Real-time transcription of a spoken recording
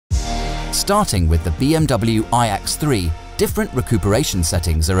Starting with the BMW iX3, different recuperation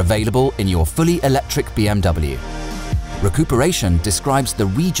settings are available in your fully electric BMW. Recuperation describes the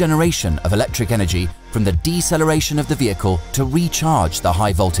regeneration of electric energy from the deceleration of the vehicle to recharge the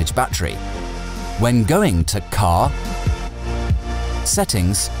high-voltage battery. When going to Car,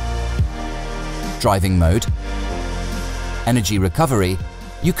 Settings, Driving Mode, Energy Recovery,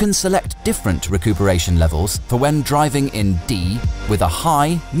 you can select different recuperation levels for when driving in D with a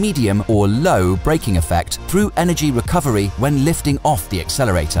high, medium or low braking effect through energy recovery when lifting off the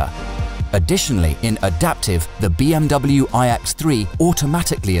accelerator. Additionally, in Adaptive, the BMW iX3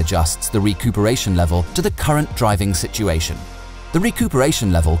 automatically adjusts the recuperation level to the current driving situation. The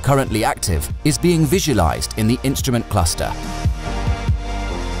recuperation level currently active is being visualized in the instrument cluster.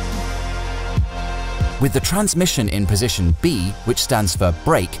 With the transmission in position B, which stands for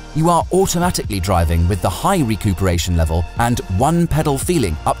brake, you are automatically driving with the high recuperation level and one pedal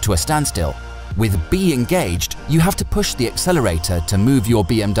feeling up to a standstill. With B engaged, you have to push the accelerator to move your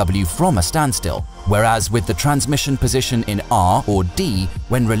BMW from a standstill, whereas with the transmission position in R or D,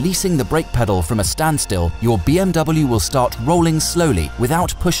 when releasing the brake pedal from a standstill, your BMW will start rolling slowly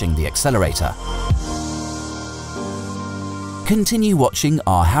without pushing the accelerator. Continue watching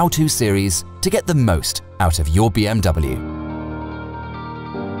our How-To series to get the most out of your BMW.